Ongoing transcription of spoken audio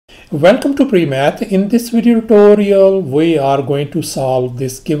Welcome to Premath. In this video tutorial, we are going to solve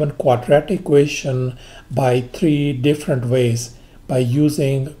this given quadratic equation by three different ways: by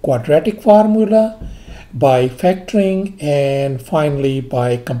using quadratic formula, by factoring, and finally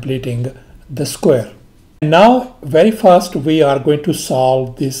by completing the square. Now, very first, we are going to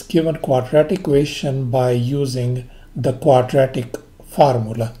solve this given quadratic equation by using the quadratic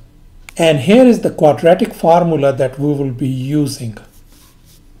formula. And here is the quadratic formula that we will be using.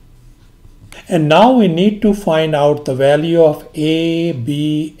 And now we need to find out the value of a,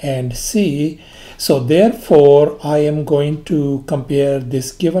 b, and c. So therefore, I am going to compare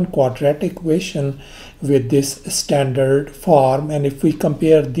this given quadratic equation with this standard form. And if we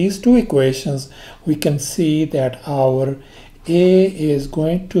compare these two equations, we can see that our a is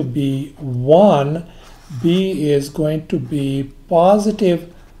going to be 1, b is going to be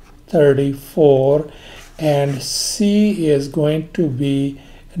positive 34, and c is going to be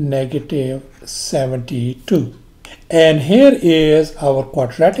negative 72. And here is our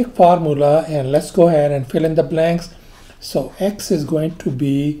quadratic formula, and let's go ahead and fill in the blanks. So x is going to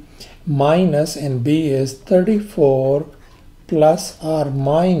be minus, and b is 34 plus or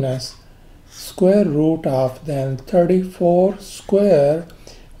minus square root of then 34 square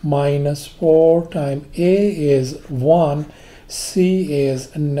minus 4 times a is 1, c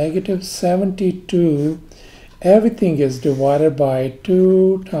is negative 72. Everything is divided by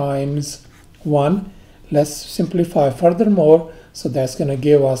 2 times 1. Let's simplify furthermore. So that's going to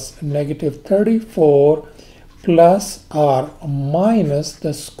give us negative 34 plus or minus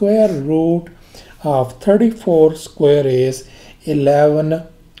the square root of 34 square is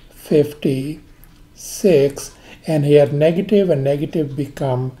 1156. And here negative and negative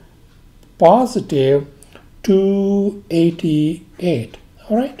become positive 288.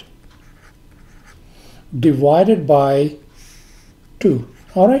 All right. Divided by 2.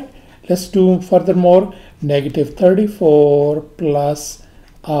 All right, let's do furthermore. Negative 34 plus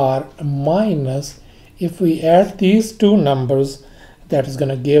or minus, if we add these two numbers, that is going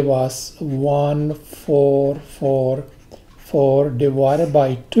to give us 1444 divided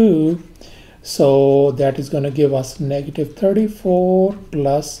by 2. So that is going to give us negative 34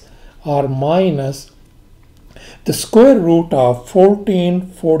 plus or minus the square root of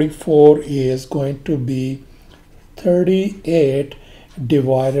 1444 is going to be 38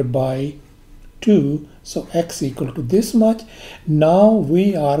 divided by 2. So x equal to this much. Now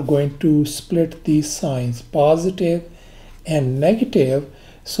we are going to split these signs, positive and negative.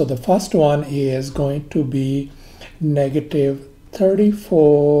 So the first one is going to be negative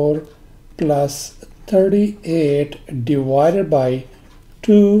 34 plus 38 divided by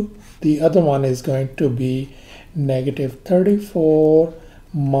 2. The other one is going to be negative 34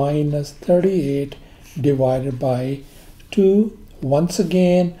 minus 38 divided by 2. Once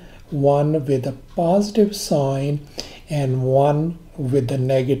again, one with a positive sign and one with the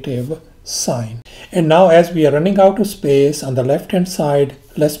negative sign. And now, as we are running out of space on the left hand side,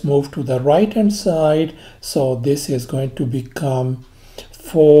 let's move to the right hand side. So this is going to become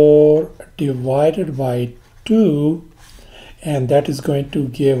 4 divided by 2, and that is going to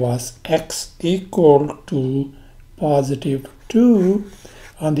give us x equal to positive 2.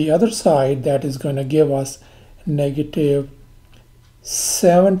 On the other side, that is going to give us negative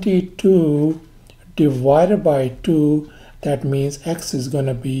 72 divided by 2. That means x is going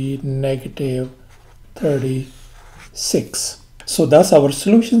to be negative 36. So thus our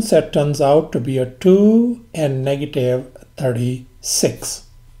solution set turns out to be a 2 and negative 36.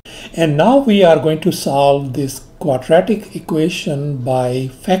 And now we are going to solve this quadratic equation by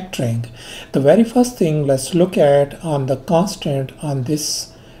factoring. The very first thing, let's look at on the constant on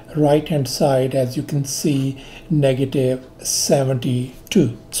this right hand side. As you can see, negative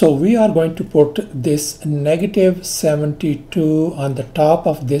 72. So we are going to put this negative 72 on the top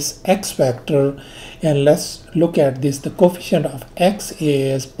of this x factor, and let's look at this. The coefficient of x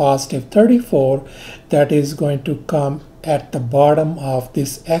is positive 34. That is going to come at the bottom of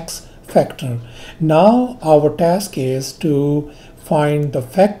this x factor. Now our task is to find the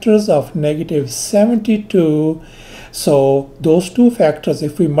factors of negative 72. So those two factors,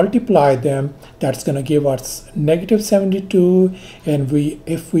 if we multiply them, that's going to give us negative 72, and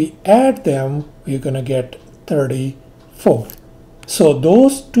if we add them, we're going to get 34. So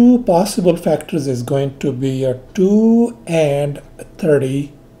those two possible factors is going to be a 2 and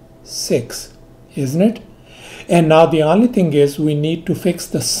 36, isn't it? And now the only thing is we need to fix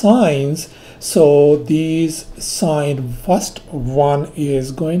the signs. So these sign, first one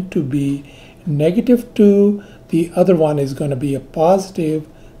is going to be negative 2. The other one is going to be a positive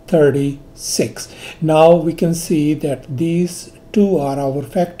 36. Now we can see that these 2 are our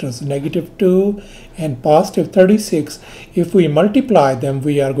factors, negative 2 and positive 36. If we multiply them,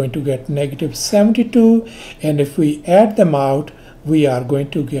 we are going to get negative 72, and if we add them out, we are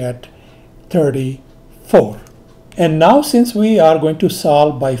going to get 34. And now, since we are going to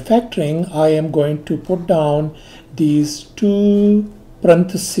solve by factoring, I am going to put down these two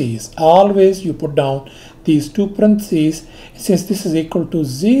parentheses. Always you put down these two parentheses. Since this is equal to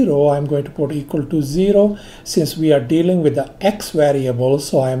 0, I'm going to put equal to 0. Since we are dealing with the x variable,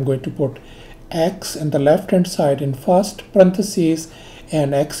 so I am going to put x in the left hand side in first parentheses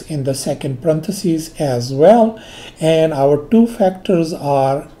and x in the second parentheses as well. And our two factors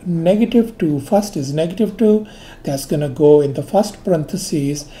are negative 2. First is negative 2, that's going to go in the first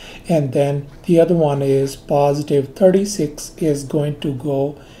parentheses, and then the other one is positive 36 is going to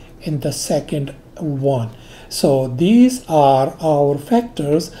go in the second one. So these are our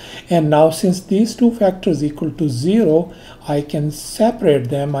factors, and now since these two factors equal to 0, I can separate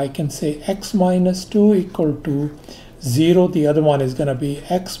them. I can say x minus 2 equal to 0. The other one is going to be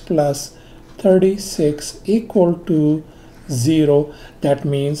x plus 36 equal to 0. That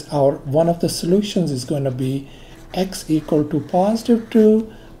means our one of the solutions is going to be x equal to positive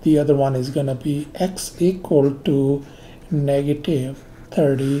 2. The other one is going to be x equal to negative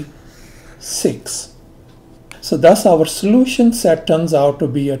 36. So thus our solution set turns out to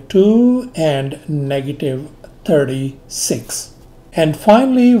be a 2 and negative 36. And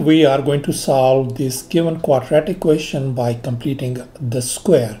finally, we are going to solve this given quadratic equation by completing the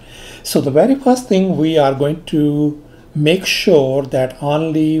square. So the very first thing, we are going to make sure that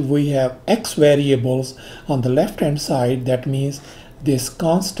only we have x variables on the left hand side. That means this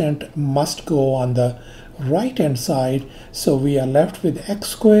constant must go on the right hand side. So we are left with x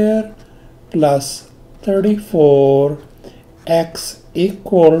squared plus 34x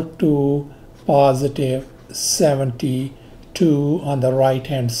equal to positive 72 on the right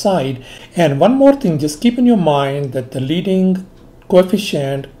hand side. And one more thing, just keep in your mind that the leading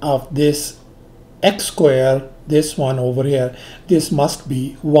coefficient of this x square, this one over here, this must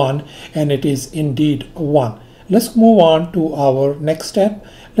be 1, and it is indeed 1. Let's move on to our next step.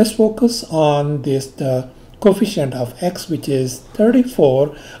 Let's focus on this, the coefficient of x, which is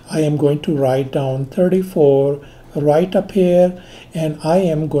 34. I am going to write down 34 right up here, and I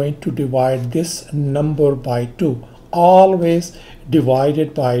am going to divide this number by 2. Always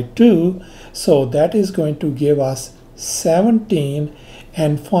divided by 2, so that is going to give us 17,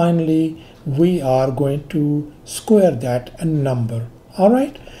 and finally we are going to square that number. All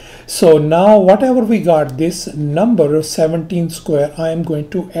right, so now whatever we got, this number 17 square, I am going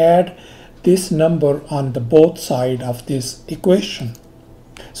to add this number on the both side of this equation.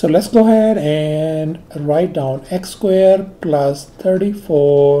 So let's go ahead and write down x squared plus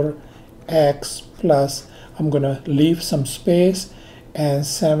 34x plus, I'm going to leave some space, and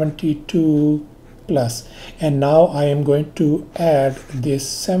 72 plus. And now I am going to add this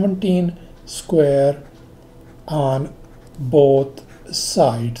 17 square on both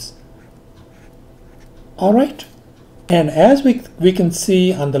sides. All right. And as we can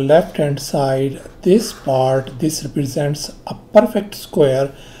see on the left hand side, this part, this represents a perfect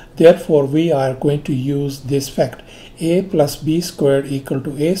square. Therefore, we are going to use this fact, a plus b squared equal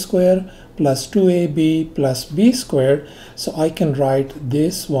to a squared plus 2ab plus b squared. So I can write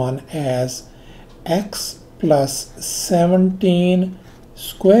this one as x plus 17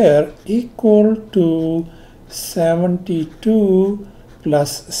 square equal to 72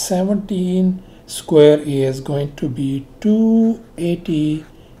 plus 17 square is going to be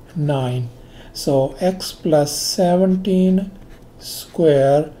 289. So x plus 17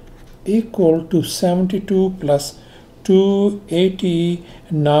 square equal to 72 plus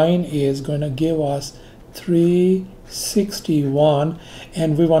 289 is going to give us 361,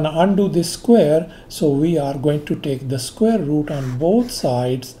 and we want to undo this square, so we are going to take the square root on both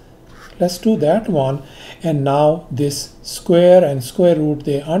sides. Let's do that one. And now this square and square root,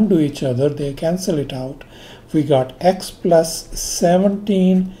 they undo each other, they cancel it out. We got x plus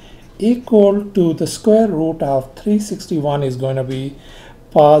 17 equal to the square root of 361 is going to be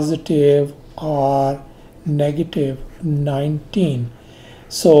positive or negative 19.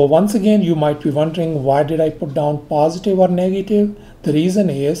 So once again, you might be wondering, why did I put down positive or negative? The reason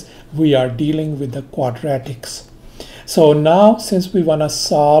is we are dealing with the quadratics. So now, since we want to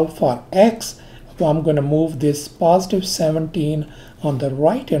solve for x, I'm going to move this positive 17 on the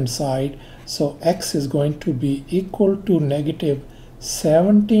right hand side. So x is going to be equal to negative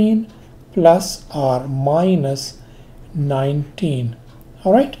 17 plus or minus 19.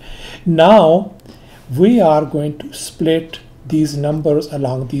 All right. Now we are going to split these numbers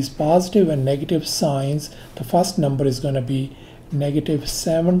along these positive and negative signs. The first number is going to be negative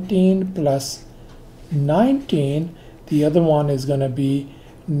 17 plus 19. The other one is going to be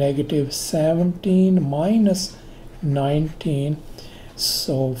negative 17 minus 19.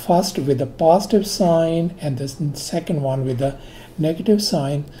 So first with the positive sign and the second one with the negative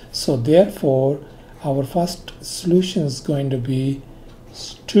sign. So therefore our first solution is going to be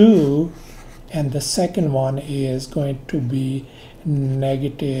 2 and the second one is going to be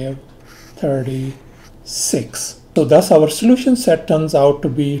negative 36. So thus our solution set turns out to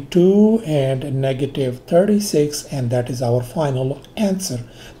be 2 and negative 36, and that is our final answer.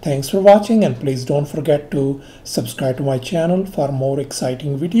 Thanks for watching, and please don't forget to subscribe to my channel for more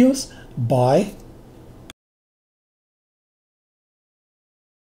exciting videos. Bye.